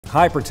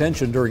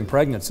Hypertension during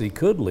pregnancy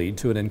could lead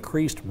to an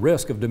increased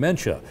risk of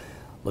dementia.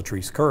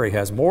 Latrice Curry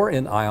has more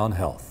in Eye on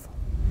Health.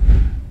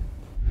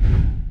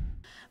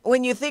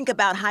 When you think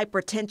about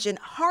hypertension,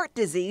 heart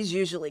disease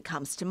usually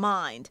comes to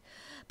mind.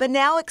 But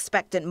now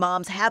expectant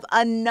moms have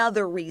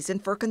another reason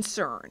for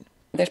concern.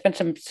 There's been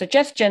some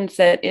suggestions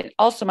that it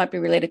also might be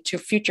related to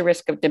future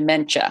risk of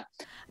dementia.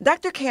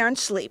 Dr. Karen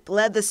Schleep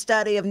led the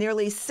study of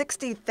nearly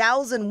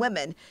 60,000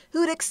 women who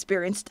had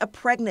experienced a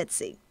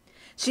pregnancy.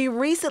 She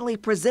recently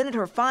presented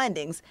her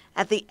findings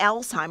at the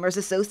Alzheimer's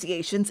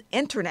Association's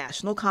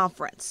International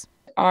Conference.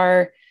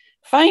 Our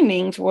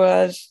findings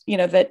was,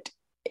 that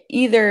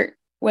either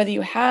whether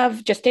you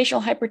have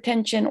gestational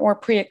hypertension or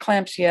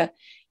preeclampsia,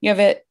 you have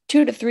a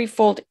 2 to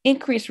 3-fold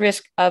increased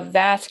risk of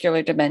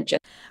vascular dementia.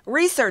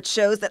 Research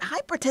shows that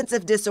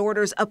hypertensive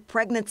disorders of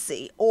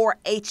pregnancy, or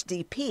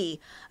HDP,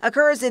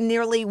 occurs in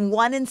nearly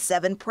 1 in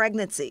 7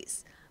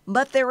 pregnancies.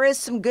 But there is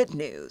some good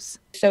news.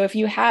 So if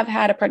you have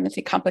had a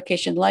pregnancy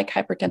complication like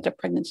hypertensive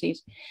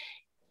pregnancies,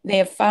 they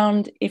have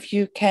found if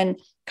you can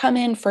come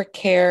in for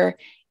care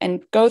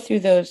and go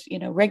through those,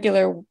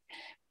 regular,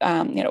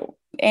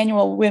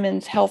 annual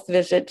women's health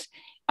visits,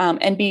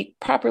 and be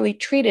properly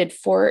treated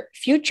for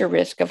future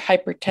risk of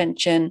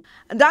hypertension.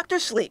 Dr.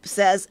 Schleep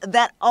says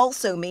that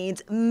also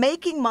means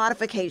making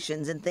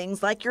modifications in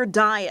things like your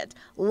diet,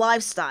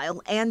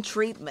 lifestyle, and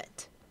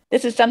treatment.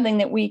 This is something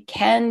that we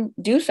can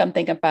do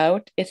something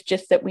about. It's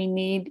just that we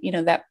need,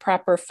 that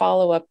proper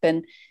follow-up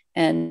and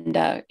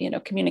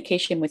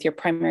communication with your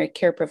primary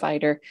care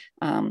provider,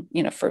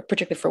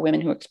 particularly for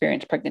women who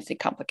experience pregnancy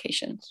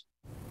complications.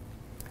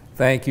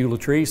 Thank you,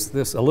 Latrice.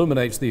 This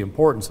illuminates the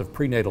importance of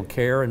prenatal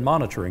care and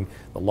monitoring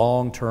the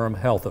long-term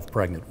health of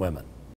pregnant women.